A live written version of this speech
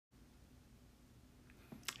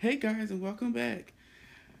Hey guys, and welcome back.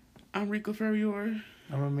 I'm Rico Ferrior,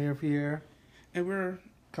 I'm Amir Pierre. and we're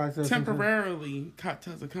Cocktails temporarily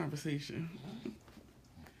Cocktails of Conversation.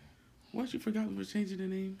 What, you forgot we were changing the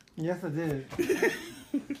name? Yes, I did.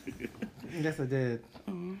 Yes, I did.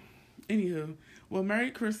 Anywho, well, Merry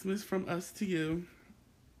Christmas from us to you.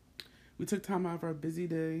 We took time out of our busy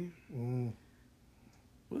day.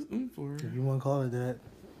 What's for? If you want to call it that.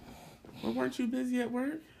 Well, weren't you busy at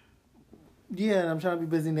work? Yeah, I'm trying to be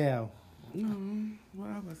busy now. No,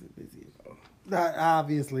 well, I wasn't busy at all.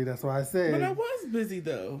 Obviously, that's why I said. But I was busy,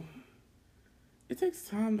 though. It takes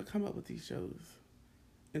time to come up with these shows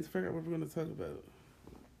and to figure out what we're going to talk about.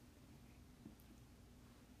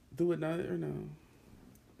 Do it not or no?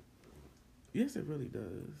 Yes, it really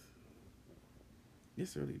does.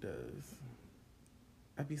 Yes, it really does.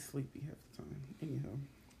 I'd be sleepy half the time. Anyhow.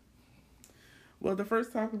 Well, the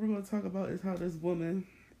first topic we're going to talk about is how this woman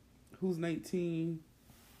who's 19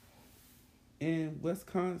 in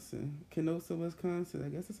Wisconsin, Kenosha, Wisconsin, I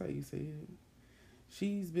guess that's how you say it.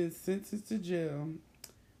 She's been sentenced to jail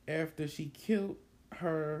after she killed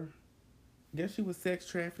her, I guess she was sex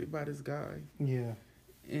trafficked by this guy. Yeah.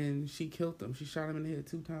 And she killed him. She shot him in the head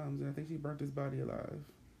 2 times, and I think she burnt his body alive.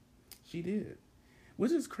 She did.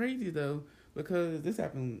 Which is crazy, though, because this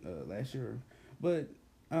happened last year. But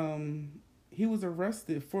he was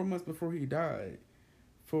arrested 4 months before he died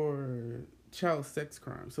for child sex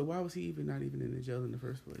crime. So why was he not even in the jail in the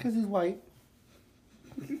first place? Because he's white.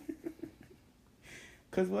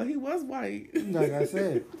 Because, well, he was white. Like I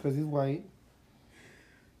said, because he's white.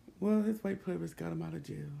 Well, his white privilege got him out of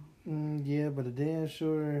jail. Yeah, but the damn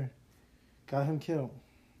sure got him killed.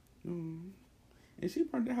 And she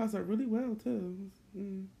burned the house up really well, too.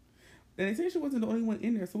 And they say she wasn't the only one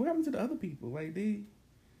in there. So what happened to the other people? Like, they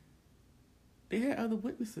had other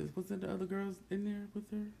witnesses. Wasn't the other girls in there with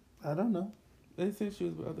her? I don't know. They said she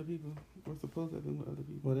was with other people. Or supposed to have been with other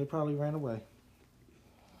people. Well, they probably ran away.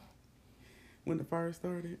 When the fire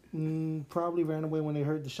started? Probably ran away when they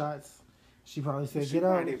heard the shots. She probably said, "Get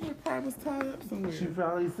out." She probably was tied up somewhere. She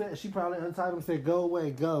probably untied him and said, "Go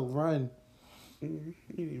away, go, run."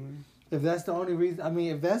 Anyway. If that's the only reason,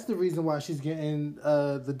 if that's the reason why she's getting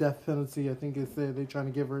the death penalty, I think it's they're trying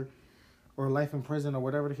to give her, or life in prison, or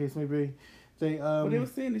whatever the case may be. They they were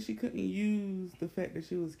saying that she couldn't use the fact that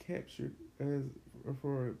she was captured as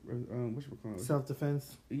for what you call it?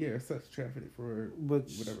 Self-defense. Yeah, sex trafficking for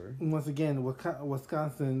whatever. Once again,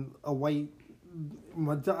 Wisconsin,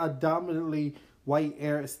 a dominantly white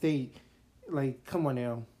air state. Like, come on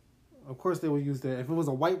now. Of course they would use that. If it was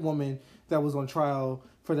a white woman that was on trial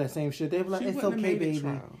for that same shit, they'd be like, "It's okay, baby."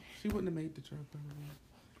 She wouldn't have made the trial.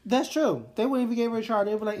 That's true. They wouldn't even give her a trial.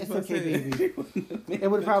 They'd be like, "It's okay, baby." It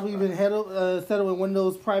would probably even settle in one of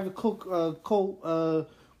those private court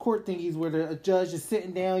thingies where the judge is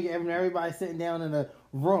sitting down, everybody sitting down in a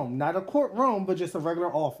room. Not a courtroom, but just a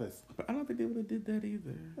regular office. But I don't think they would have did that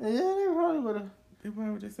either. Yeah, they probably would have. They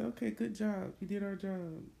probably would just say, "Okay, good job. You did our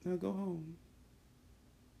job. Now go home."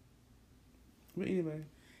 But anyway,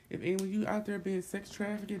 if anyone you out there being sex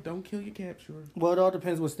trafficked, don't kill your capturer. Well, it all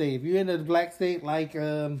depends what state. If you're in a black state like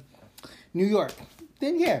New York,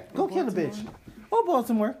 then yeah, go kill the bitch. Or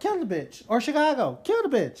Baltimore, kill the bitch. Or Chicago, kill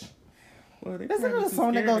the bitch. Well, isn't it a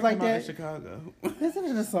song that goes like that? Chicago. Isn't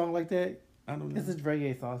it a song like that? I don't know. It's a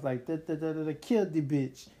reggae song. It's like kill the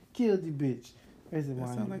bitch, kill the bitch. That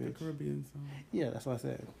sounds like a Caribbean song. Yeah, that's what I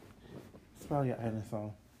said. It's probably an island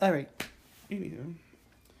song. All right. Anywho.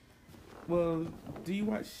 Well, do you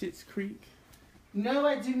watch Schitt's Creek? No,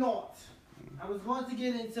 I do not. I was going to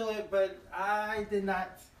get into it, but I did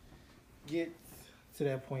not get to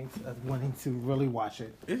that point of wanting to really watch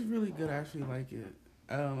it. It's really good. I actually like it.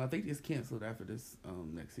 I think it's canceled after this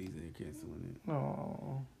next season. They're canceling it.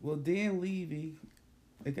 Oh. Well, Dan Levy,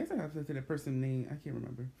 I guess I have to say that person's name. I can't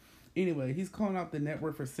remember. Anyway, he's calling out the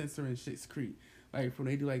network for censoring Schitt's Creek. Like, when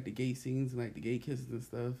they do, like, the gay scenes and, like, the gay kisses and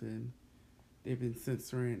stuff, and they've been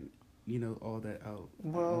censoring, all that out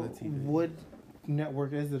on the TV. What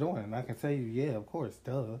network is it on? I can tell you, yeah, of course,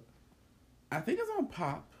 duh. I think it's on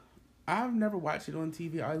Pop. I've never watched it on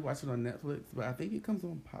TV. I always watch it on Netflix, but I think it comes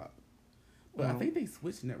on Pop. But I think they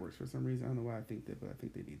switched networks for some reason. I don't know why I think that, but I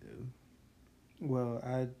think they do. Well,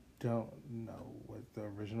 I don't know what the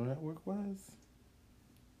original network was.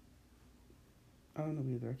 I don't know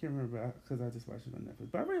either. I can't remember because I just watched it on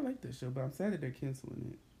Netflix. But I really like this show, but I'm sad that they're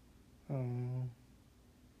canceling it.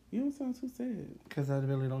 You don't sound too sad. Because I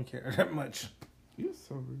really don't care that much. You're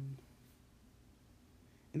so rude.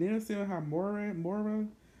 And they were saying how Mora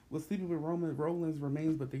was sleeping with Roland's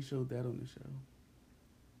remains, but they showed that on the show.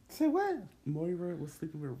 Say what? Moira was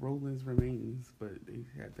sleeping with Roland's remains, but they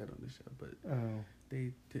had that on the show. But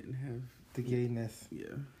they didn't have the gayness.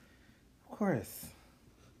 Yeah, of course.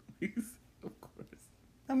 Of course.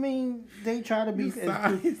 I mean, they try to be.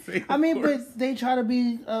 But they try to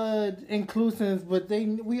be inclusive, but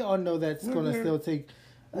we all know that's going to still take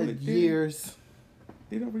years.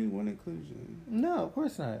 They don't really want inclusion. No, of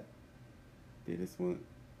course not. They just want,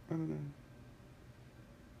 I don't know.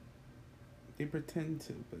 They pretend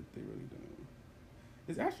to, but they really don't.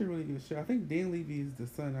 It's actually a really good show. I think Dan Levy is the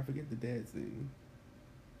son. I forget the dad's name.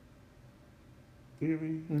 You know what I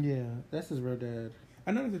mean? Yeah, that's his real dad.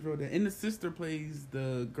 I know that's his real dad. And the sister plays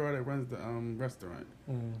the girl that runs the restaurant.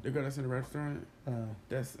 The girl that's in the restaurant.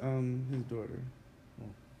 That's his daughter.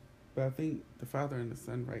 But I think the father and the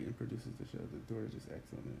son write and produces the show. The daughter just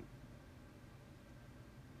acts on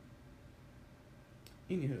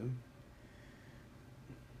it. Anywho.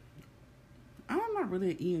 I'm not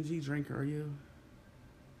really an E&G drinker, are you?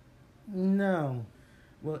 No.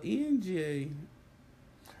 Well, E&J...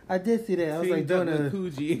 I did see that. I was like doing a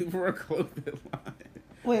Coogee for a clothing line.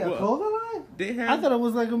 Wait, a clothing line? They have. I thought it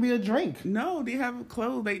was like gonna be a drink. No, they have a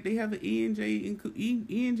clothes. They have an E&J and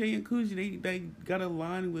Coogee. They got a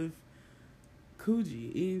line with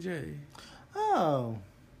Coogee, E&J. Oh,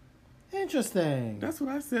 interesting. That's what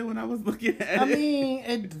I said when I was looking at it. I mean,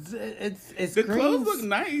 it the screams, clothes look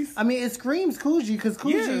nice. I mean, it screams Coogee because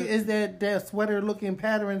Coogee is that sweater looking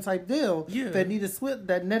pattern type deal. Yeah. That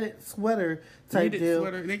netted sweater type deal.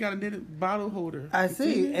 Sweater. They got a knitted bottle holder. I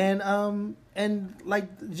see, and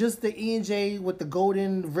like just the E&J with the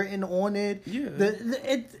golden written on it. Yeah.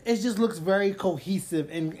 It just looks very cohesive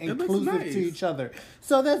and inclusive nice to each other.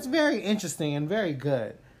 So that's very interesting and very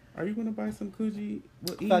good. Are you gonna buy some Coogee?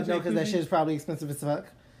 Fuck no, because that shit's probably expensive as fuck.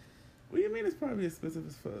 What do you mean it's probably expensive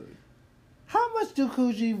as fuck? How much do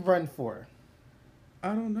Coogee run for? I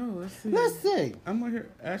don't know. Let's see. I'm on here.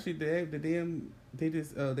 Actually, the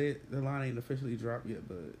line ain't officially dropped yet,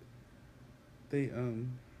 but they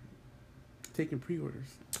taking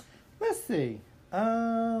pre-orders. Let's see.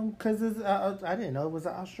 Cause it's I didn't know it was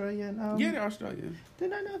an Australian. Yeah, they're Australian.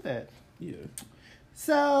 Did I know that? Yeah.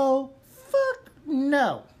 So fuck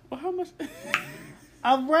no. Well, how much?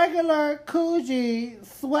 A regular Coogee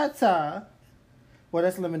sweater. Well,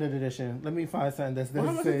 that's limited edition. Let me find something that's how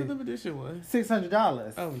much is the limited edition one?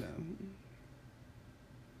 $600. Oh no.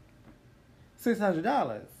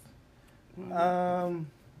 $600.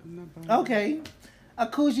 Okay. A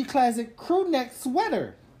Coogee classic crew neck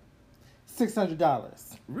sweater.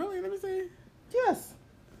 $600. Really? Let me see. Yes.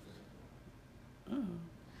 Oh.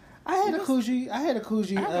 I had a Coogee hoodie. I have a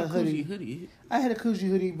Coogee hoodie. I had a Coogee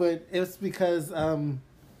hoodie, but it's because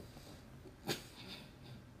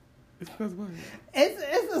It's because what?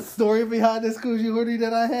 It's a story behind this Coogee hoodie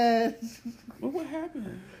that I had. Well, what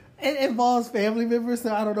happened? It involves family members,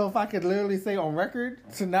 so I don't know if I could literally say on record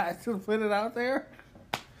to put it out there.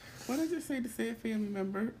 Why did you say to say a family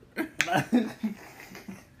member?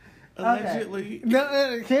 Allegedly. Okay.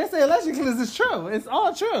 No, can't say allegedly because it's true. It's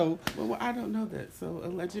all true. Well, I don't know that, so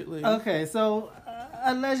allegedly. Okay, so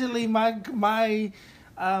allegedly my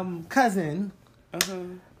cousin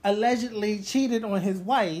allegedly cheated on his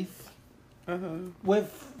wife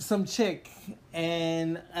with some chick,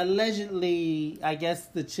 and allegedly, I guess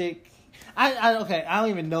the chick. I don't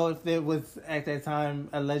even know if it was at that time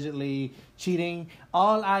allegedly cheating.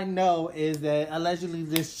 All I know is that allegedly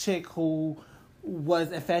this chick who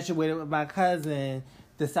was infatuated with my cousin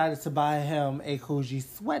decided to buy him a Coogee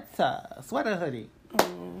sweater hoodie.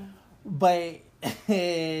 Oh. But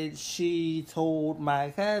she told my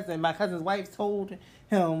cousin's wife told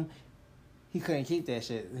him he couldn't keep that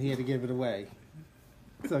shit. He had to give it away.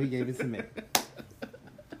 So he gave it to me.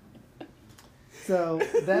 So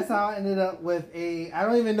that's how I ended up with I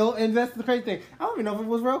don't even know, and that's the crazy thing. I don't even know if it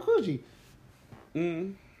was real Coogee.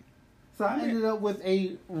 So I ended up with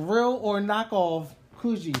a real or knockoff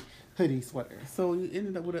Coogee hoodie sweater. So you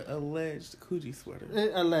ended up with an alleged Coogee sweater.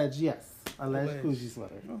 Alleged, yes. Alleged Coogee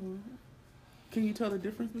sweater. Can you tell the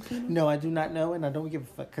difference between them? No, I do not know, and I don't give a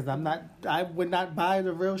fuck, because I would not buy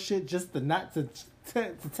the real shit just to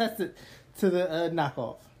test it to the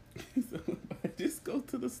knockoff. So, just go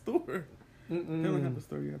to the store. They don't have a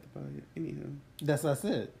store, you have to buy it. Anyhow. That's what I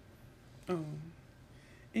said. Oh.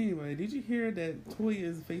 Anyway, did you hear that Toya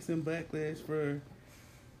is facing backlash for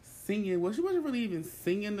singing? Well, she wasn't really even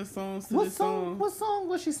singing the songs to this song. What song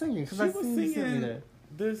was she singing? She was singing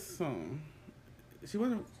this song. She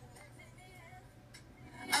wasn't.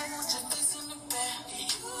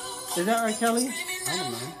 Is that R. Kelly? I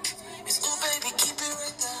don't know.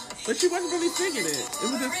 But she wasn't really singing it. It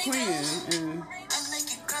was just playing.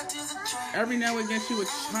 And Every now and again, she would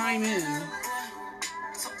chime in.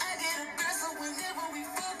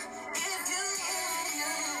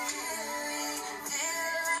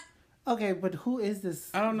 Okay, but who is this?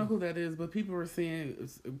 I don't know who that is, but people were saying,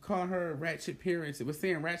 calling her ratchet parents. It was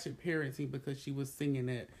saying ratchet parenting because she was singing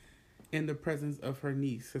it in the presence of her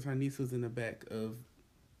niece, because her niece was in the back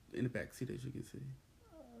seat, as you can see.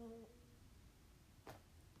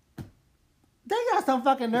 They got some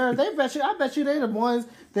fucking nerve. I bet you they the ones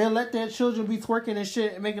that let their children be twerking and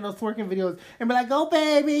shit and making those twerking videos and be like, "Go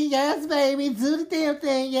baby, yes baby, do the damn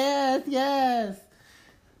thing, yes, yes."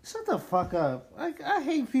 Shut the fuck up. I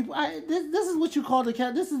hate people. This is what you call the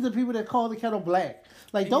kettle. This is the people that call the kettle black.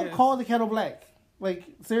 Like, don't call the kettle black. Like,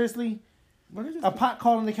 seriously, a pot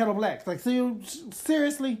calling the kettle black. Like,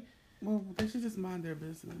 seriously. Well, they should just mind their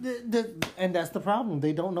business. And that's the problem.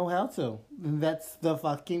 They don't know how to. And that's the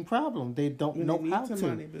fucking problem. They don't know how to. They need to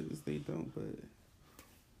mind their business. They don't, but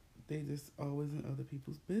they just always in other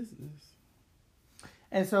people's business.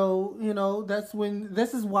 And so,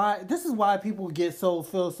 this is why people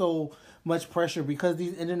feel so much pressure, because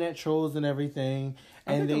these internet trolls and everything.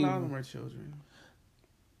 I think a lot of them are children.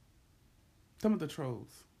 Some of the trolls.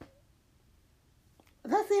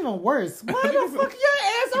 That's even worse. Why the fuck your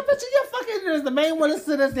ass? I bet you fucking is the main one to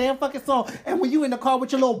sit this damn fucking song. And when you in the car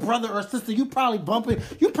with your little brother or sister, you probably bumping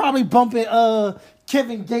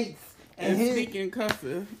Kevin Gates and sneaking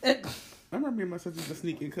cussing. I remember me and my sister just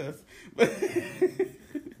sneaking cuss, but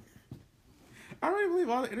I really believe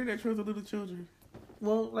all the internet trolls are little children.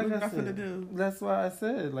 Well, like I said, to do. That's why I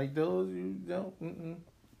said, like, those you don't.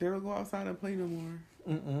 They don't go outside and play no more.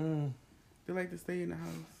 They like to stay in the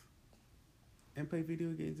house and play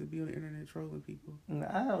video games and be on the internet trolling people.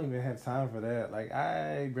 I don't even have time for that. Like,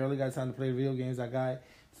 I barely got time to play video games.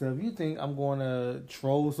 So if you think I'm going to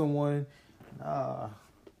troll someone,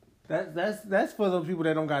 that's for those people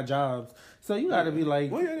that don't got jobs. So you got to be like,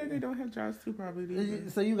 well, yeah, they don't have jobs too, probably.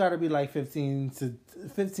 So you got to be like 15 to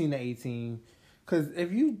 18. Because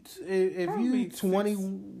if you 20,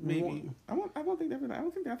 maybe I don't think they're really. I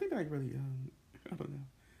think they're like really young. I don't know.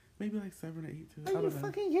 Maybe like 7 or 8 too. Are you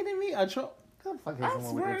fucking kidding me? I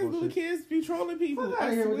swear, these little kids be trolling people. Fuck out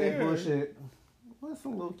of here with that bullshit. Let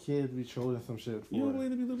some little kids be trolling some shit for? You don't believe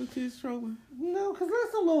there be little kids trolling? No, because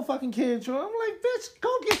let some little fucking kid troll. I'm like, bitch, go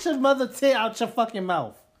get your mother tit out your fucking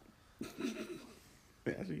mouth.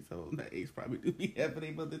 Actually, so that age probably do be having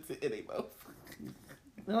a mother tit in their mouth.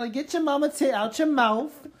 They're like, get your mama tit out your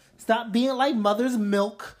mouth. Stop being like mother's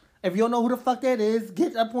milk. If you don't know who the fuck that is,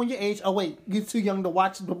 get up on your age. Oh, wait, you're too young to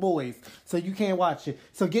watch The Boys, so you can't watch it.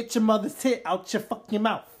 So get your mother's tit out your fucking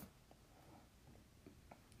mouth.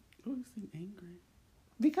 Oh, you seem angry.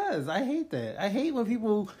 Because I hate that. I hate when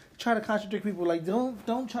people try to contradict people. Like,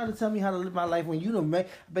 don't try to tell me how to live my life when you I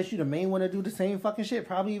bet you the main one to do the same fucking shit.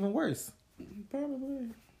 Probably even worse. Probably.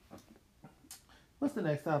 What's the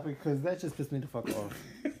next topic? Because that just pissed me the fuck off.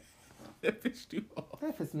 That pissed you off.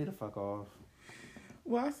 That pissed me the fuck off.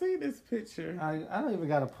 Well, I see this picture. I don't even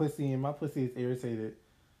got a pussy, and my pussy is irritated.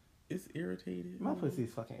 It's irritated? My pussy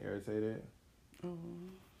is fucking irritated. Oh.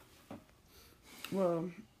 Well,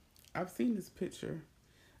 I've seen this picture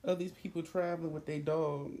of these people traveling with their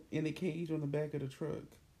dog in a cage on the back of the truck.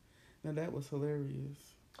 Now, that was hilarious.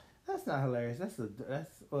 That's not hilarious.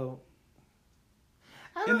 Well...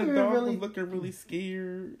 And the dog was looking really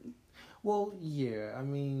scared. Well, yeah. I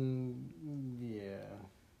mean, yeah.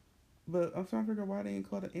 But I'm trying to figure out why they didn't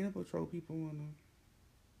call the animal control people on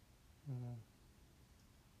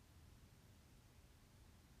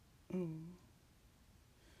them.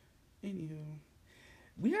 Anywho,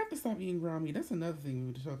 we have to stop eating ground meat. That's another thing we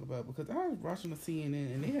need to talk about, because I was watching the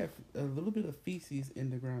CNN and they have a little bit of feces in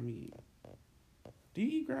the ground meat. Do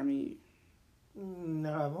you eat ground meat?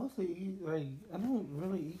 No, I mostly eat, I don't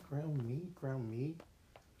really eat ground meat.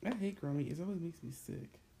 I hate ground meat. It always makes me sick.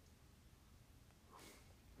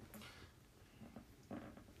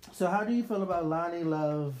 So how do you feel about Loni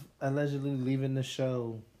Love allegedly leaving the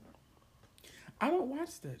show? I don't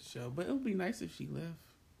watch that show, but it would be nice if she left.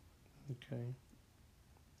 Okay.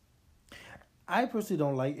 I personally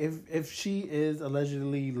don't like if she is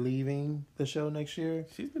allegedly leaving the show next year.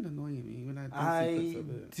 She's been annoying me when I see clips of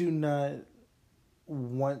it. Do not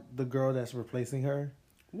want the girl that's replacing her.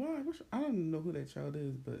 Why? I don't know who that child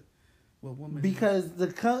is, but what woman? Because the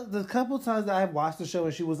couple times that I've watched the show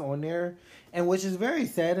and she was on there, and which is very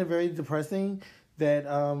sad and very depressing, that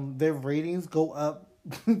their ratings go up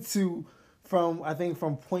from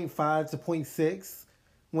 0.5 to 0.6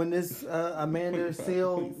 when this Amanda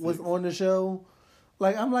Seale was on the show.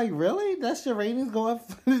 Like, I'm like, really? That's your ratings go up?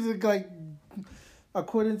 Like,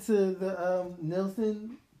 according to the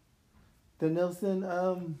Nielsen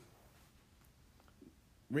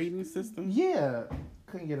rating system? Yeah,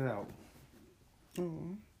 couldn't get it out.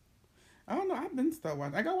 Oh. I don't know. I've been stuck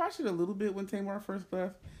watching. I watched it a little bit when Tamar first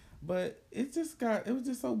left, but it was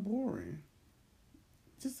just so boring.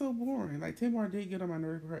 Just so boring. Like, Tamar did get on my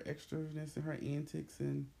nerves with her extraness and her antics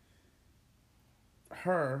and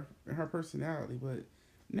her personality, but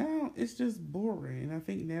now it's just boring. And I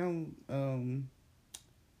think now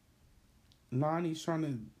Lonnie's trying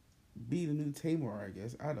to be the new Tamar, I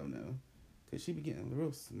guess. I don't know. Because she be getting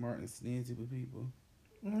real smart and snazzy with people.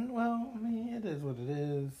 Well, I mean, it is what it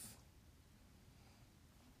is.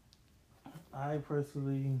 I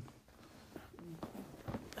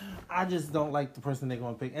just don't like the person they're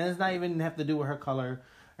going to pick. And it's not even have to do with her color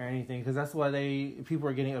or anything. Because that's why people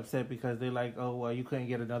are getting upset because they're like, oh, well, you couldn't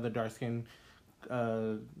get another dark-skinned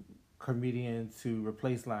comedian to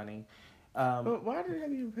replace Lonnie. But why did they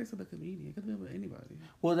have you replace with a comedian? It could be with anybody.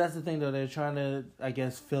 Well, that's the thing, though. They're trying to, I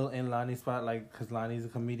guess, fill in Lonnie's spot, like, because Lonnie's a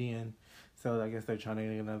comedian. So I guess they're trying to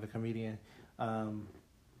get another comedian.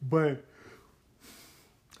 But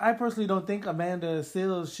I personally don't think Amanda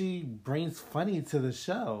Seales, she brings funny to the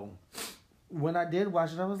show. When I did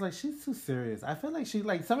watch it, I was like, she's too serious. I feel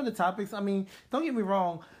like some of the topics, I mean, don't get me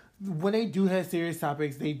wrong. When they do have serious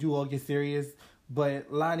topics, they do all get serious.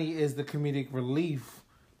 But Lonnie is the comedic relief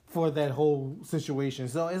for that whole situation.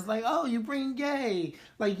 So it's like, oh, you bring gay.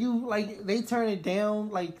 They turn it down,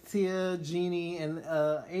 like Tia, Jeannie, and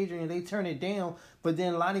Adrian, they turn it down, but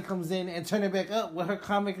then Lonnie comes in and turn it back up with her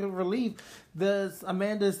comic relief. The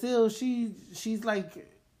Amanda Seales, she's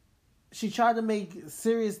like, she tried to make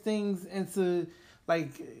serious things into, like,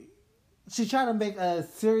 she tried to make a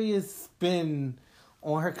serious spin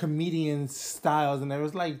on her comedian styles, and it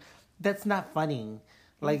was like, that's not funny.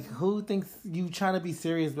 Like, who thinks you trying to be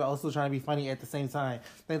serious but also trying to be funny at the same time?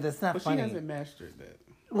 Like, that's not funny. But she hasn't mastered that.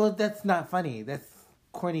 Well, that's not funny. That's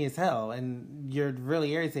corny as hell, and you're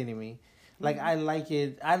really irritating me. Like, I like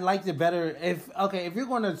it. I liked it better if you're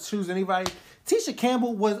going to choose anybody. Tisha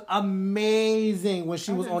Campbell was amazing when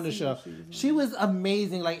she was on the show. She was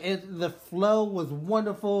amazing. Like, the flow was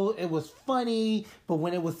wonderful. It was funny, but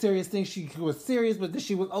when it was serious things, she was serious, but then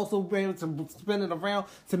she was also able to spin it around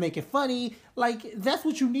to make it funny. Like, that's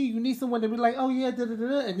what you need. You need someone to be like, oh yeah,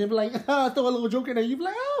 da-da-da-da, and then be like, throw a little joke in there. You be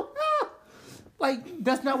like, oh, ah. Like,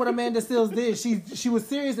 that's not what Amanda Seales did. She was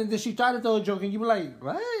serious, and then she tried to throw a joke, and you were like,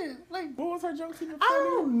 what? Like, what was her joke? I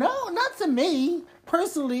don't know. Not to me.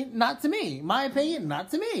 Personally, not to me. My opinion, not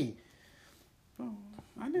to me. Oh,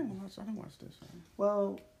 I didn't watch this show.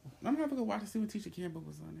 Well, I'm gonna have to go watch to see when Tisha Campbell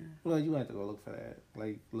was on there. Well, you have to go look for that.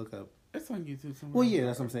 Like, look up. It's on YouTube somewhere. Well, yeah,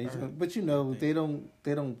 that's what I'm saying. But you know, they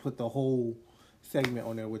don't put the whole segment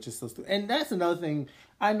on there, which is so stupid. And that's another thing.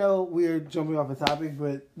 I know we're jumping off a topic,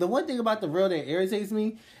 but the one thing about The Real that irritates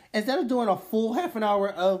me, instead of doing a full half an hour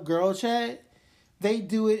of girl chat, they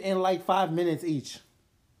do it in like 5 minutes each.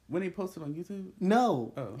 When they post it on YouTube?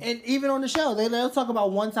 No. Oh. And even on the show, they'll talk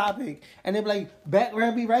about one topic, and they'll be like, we're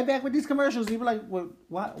going to be right back with these commercials. And you'll be like, well,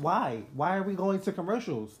 why? Why are we going to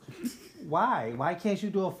commercials? Why? Why can't you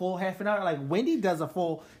do a full half an hour? Like, Wendy does a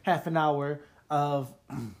full half an hour of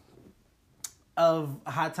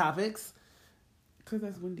Hot Topics. Because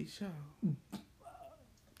that's Wendy's show.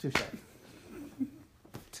 Touche.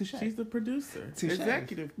 She's the producer. Touche.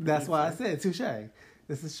 Executive producer. That's why I said touche.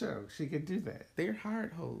 This is true. She can do that. They're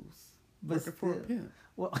hard hoes. But working for a pimp.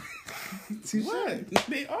 Well, what?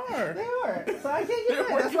 They are. They are. So I can't get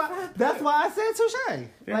mad. That's why I said touche.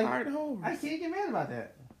 They're like, hard hoes. I can't get mad about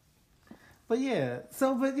that. But yeah,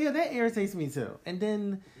 that irritates me too. And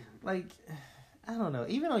then, like, I don't know.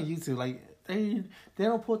 Even on YouTube, like, they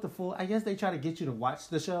don't put the full. I guess they try to get you to watch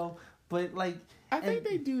the show, but like, I think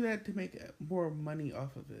they do that to make more money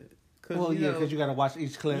off of it. Well, yeah, because you got to watch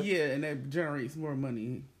each clip. Yeah, and that generates more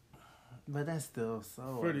money. But that's still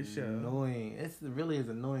so for the show. Annoying. It really is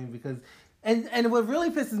annoying because, and what really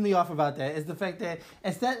pisses me off about that is the fact that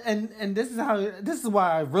instead, and this is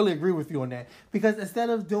why I really agree with you on that, because instead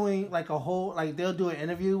of doing like a whole, like they'll do an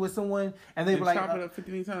interview with someone and they be like, chop it up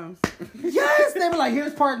 15 times. Yes, they be like,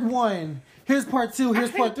 here's part 1. Here's part 2.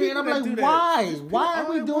 Here's part 3. And I'm like, why? Why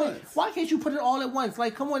are we doing? Why can't you put it all at once?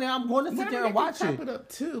 Like, come on now, I'm going to sit there and watch it. Chop it up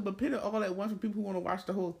too, but put it all at once for people who want to watch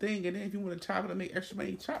the whole thing. And then if you want to chop it and make extra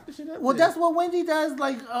money, chop the shit up. Well, that's what Wendy does.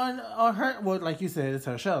 Like on her, well, like you said, it's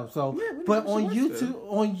her show. So, yeah, but on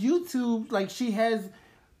YouTube, like she has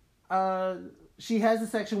a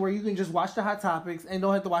section where you can just watch the Hot Topics and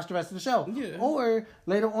don't have to watch the rest of the show. Yeah. Or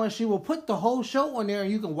later on, she will put the whole show on there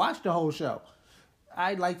and you can watch the whole show.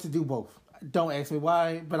 I like to do both. Don't ask me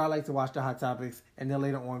why, but I like to watch the Hot Topics and then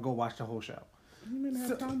later on go watch the whole show. You may not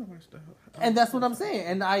have time to watch that. And that's what I'm saying.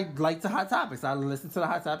 And I like the Hot Topics. I listen to the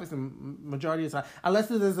Hot Topics, and majority of the time, unless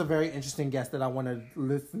there's a very interesting guest that I want to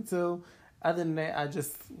listen to. Other than that, I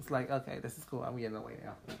just was like, okay, this is cool. I'm getting away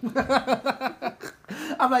now.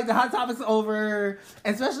 I'm like, the Hot Topics over,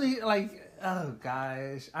 especially like, oh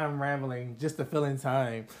gosh, I'm rambling just to fill in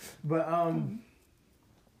time. But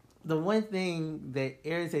the one thing that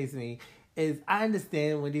irritates me is I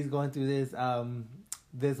understand when he's going through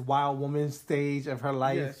this wild woman stage of her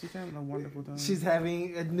life. Yeah, she's having a wonderful time. She's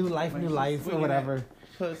having a new life, or whatever.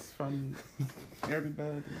 Puss from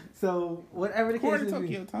everybody. So whatever the case According is, to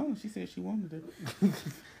Tokyo Tone, she said she wanted it.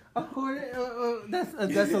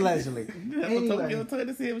 That's allegedly. That's what Tokyo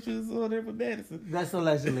Tone said when she was on there for Madison. That's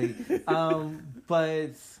allegedly.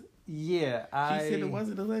 But yeah, she said it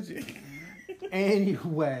wasn't alleged.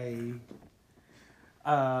 Anyway,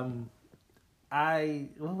 what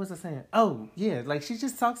was I saying? Oh yeah, like she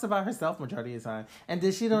just talks about herself majority of the time, and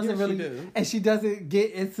then she doesn't and she doesn't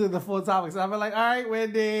get into the full topics. So I'm like, all right,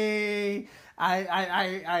 Wendy,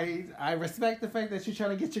 I respect the fact that you're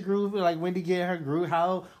trying to get your groove, like Wendy get her groove,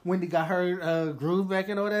 how Wendy got her groove back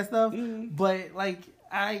and all that stuff. Mm-hmm. But like,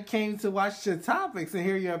 I came to watch your topics and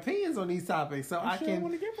hear your opinions on these topics, so I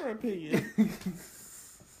want to give her opinion.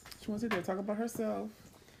 She wants to there talk about herself.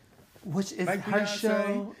 Which is like her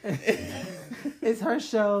show. It's her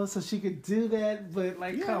show, so she could do that. But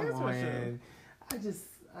like, yeah, come on, I just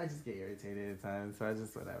get irritated at times. So I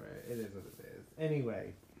just whatever. It is what it is.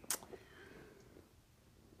 Anyway,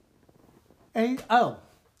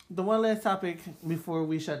 the one last topic before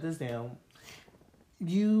we shut this down.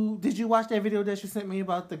 Did you watch that video that you sent me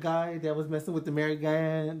about the guy that was messing with the married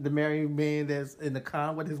man that's in the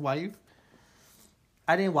con with his wife?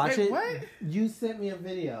 I didn't watch it. What? You sent me a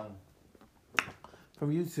video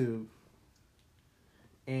from YouTube,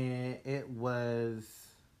 and it was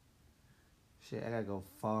shit. I gotta go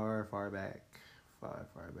far back.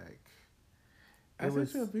 I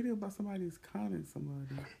sent you a video about somebody who's conning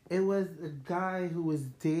somebody. It was a guy who was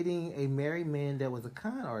dating a married man that was a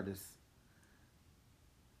con artist.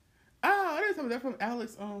 Oh, I didn't tell me that from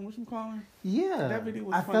Alex. What you calling? Yeah, that video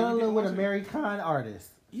was I funny. fell in love with a married con artist.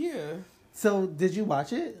 Yeah. So, did you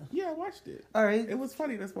watch it? Yeah, I watched it. All right. It was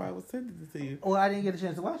funny. That's why I was sending it to you. Well, I didn't get a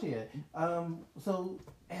chance to watch it yet. So,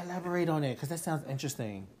 elaborate on it, because that sounds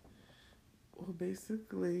interesting. Well,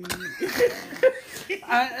 basically...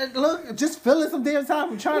 Look, just fill in some damn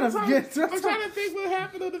time. I'm trying to think what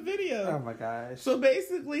happened on the video. Oh, my gosh. So,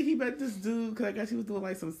 basically, he met this dude, because I guess he was doing,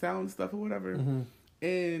 like, some sound stuff or whatever. Mm-hmm.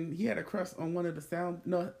 And he had a crush on one of the sound...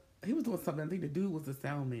 No, he was doing something. I think the dude was the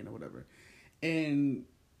sound man or whatever. And...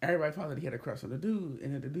 everybody thought that he had a crush on the dude,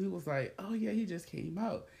 and then the dude was like, "Oh yeah, he just came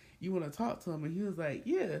out. You want to talk to him?" And he was like,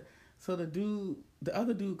 "Yeah." So the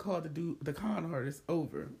other dude called the con artist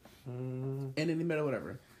over, and then they met or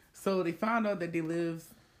whatever. So they found out that they lived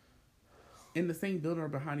in the same building or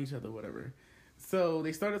behind each other, or whatever. So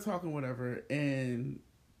they started talking, whatever, and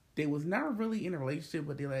they was not really in a relationship,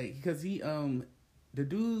 but they like because the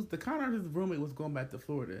con artist's roommate was going back to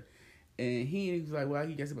Florida. And he was like, well,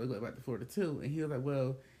 he gets about to go back to Florida too. And he was like,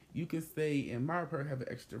 well, you can stay in my apartment, have an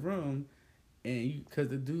extra room. And because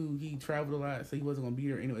the dude, he traveled a lot, so he wasn't going to be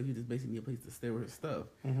there anyway. He just basically needed a place to stay with his stuff.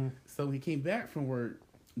 Mm-hmm. So when he came back from work,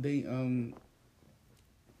 they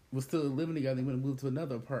was still living together. They went and moved to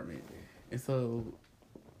another apartment. And so,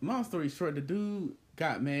 long story short, the dude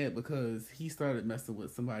got mad because he started messing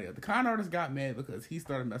with somebody else. The con artist got mad because he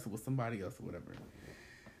started messing with somebody else or whatever.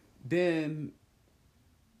 Then...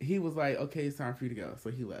 he was like, okay, it's time for you to go. So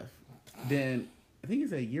he left. Then, I think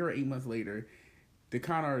it's a year or 8 months later, the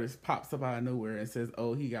con artist pops up out of nowhere and says,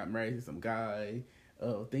 oh, he got married to some guy.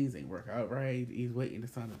 Oh, things ain't work out right. He's waiting to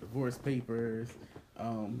sign the divorce papers.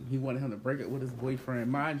 He wanted him to break up with his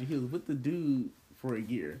boyfriend. Mind you, he was with the dude for a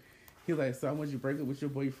year. He was like, so I want you to break up with your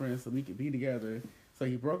boyfriend so we can be together. So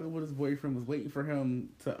he broke up with his boyfriend, was waiting for him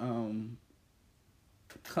to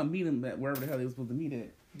come meet him at wherever the hell they was supposed to meet at.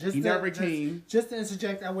 He never came. Just to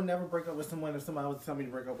interject, I would never break up with someone if somebody was telling me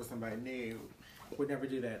to break up with somebody. No, would never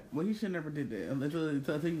do that. Well, you should never did that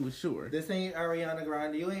until he was sure. This ain't Ariana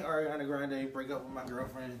Grande. You ain't Ariana Grande. Break up with my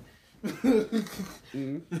girlfriend.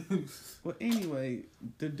 Well, anyway,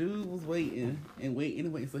 the dude was waiting.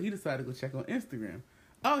 So he decided to go check on Instagram.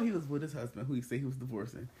 Oh, he was with his husband, who he said he was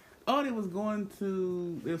divorcing. Oh, they was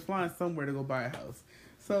flying somewhere to go buy a house.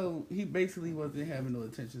 So he basically wasn't having no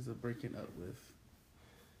intentions of breaking up with.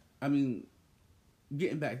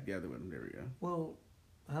 Getting back together with him. There we go. Well,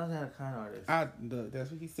 how's that a con artist?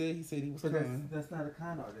 That's what he said. He said he was. But that's not a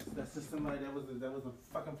con artist. That's just somebody that was a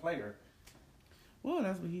fucking player. Well,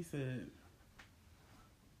 that's what he said.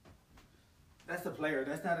 That's a player.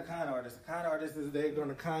 That's not a con artist. A con artist is they're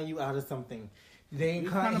gonna con you out of something. They ain't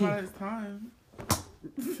He's con kind of out of his time.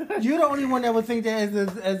 You're the only one that would think that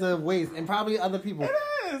as a waste, and probably other people. It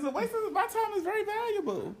is. A waste of my time is very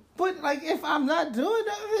valuable. But like, if I'm not doing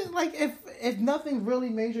it, like if nothing really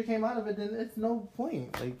major came out of it, then it's no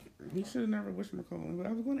point. Like, He should have never wished McCollum. But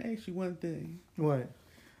I was going to ask you one thing. what?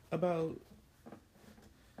 About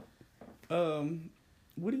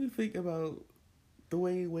what do you think about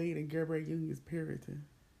Dwayne Wade and Gabrielle Union's parenting?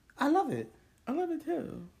 I love it. I love it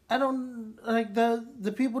too. I don't like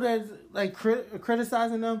the people that like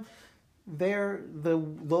criticizing them.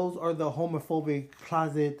 Those are the homophobic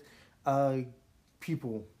closet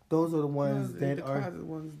people. Those are the ones that the are closet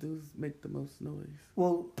ones do make the most noise.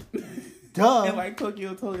 well, duh. And like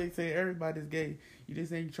Tokyo told, they say everybody's gay. You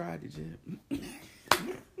just ain't tried it yet.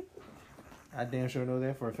 I damn sure know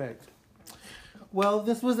that for a fact. Well,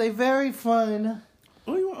 this was a very fun.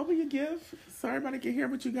 Oh, you want to open your gift so everybody can hear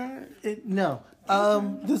what you got? No.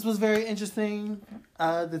 This was very interesting.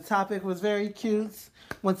 The topic was very cute.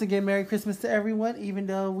 Once again, Merry Christmas to everyone, even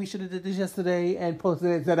though we should have did this yesterday and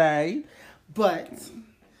posted it today. But it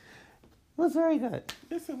was very good.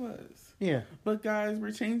 Yes, it was. Yeah. But guys,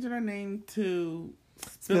 we're changing our name to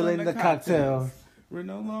Spilling the Cocktails. We're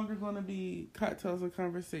no longer going to be Cocktails and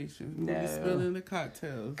Conversations. We're going to be No. Spilling the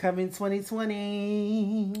Cocktails. Coming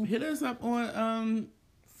 2020. Hit us up on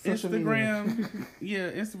Social Instagram.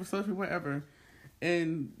 Yeah, Instagram, social, whatever.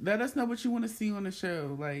 And let us know what you want to see on the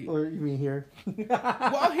show. Like, Or you mean here?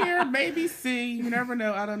 well, here, maybe see. You never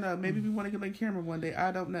know. I don't know. Maybe we want to get on camera one day.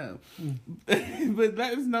 I don't know. But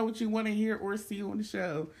let us know what you want to hear or see on the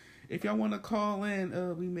show. If y'all want to call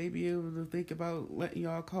in, we may be able to think about letting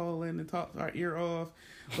y'all call in and talk our ear off.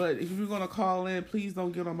 But if you're going to call in, please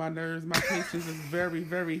don't get on my nerves. My patience is very,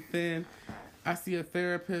 very thin. I see a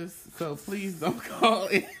therapist, so please don't call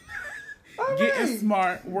in. All Getting right.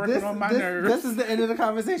 smart, working on my nerves. This is the end of the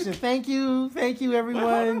conversation. Thank you, everyone.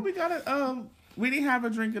 Well, hold on, we gotta we didn't have a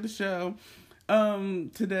drink of the show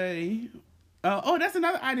today. That's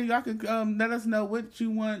another idea. Y'all can let us know what you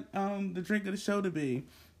want the drink of the show to be,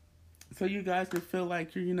 so you guys can feel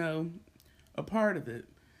like you're a part of it.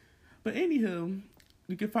 But anywho,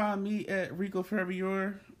 you can find me at Rico Forever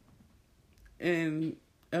Your and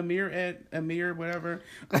Amir at Amir whatever.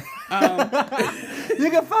 You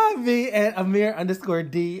can find me at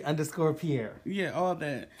Amir_D_Pierre. Yeah, all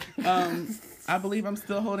that. I believe I'm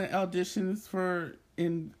still holding auditions for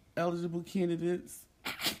ineligible candidates.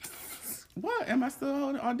 What? Am I still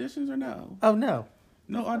holding auditions or no? Oh no.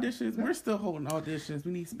 No auditions? We're still holding auditions.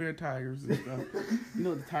 We need spare tires and stuff.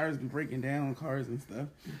 The tires be breaking down on cars and stuff.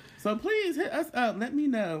 So please hit us up. Let me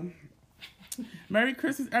know. Merry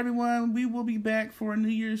Christmas, everyone. We will be back for a New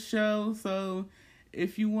Year's show. So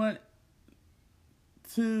if you want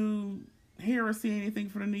to hear or see anything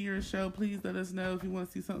for the New Year's show, please let us know if you want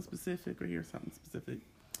to see something specific or hear something specific.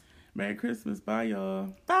 Merry Christmas. Bye, y'all.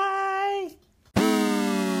 Bye.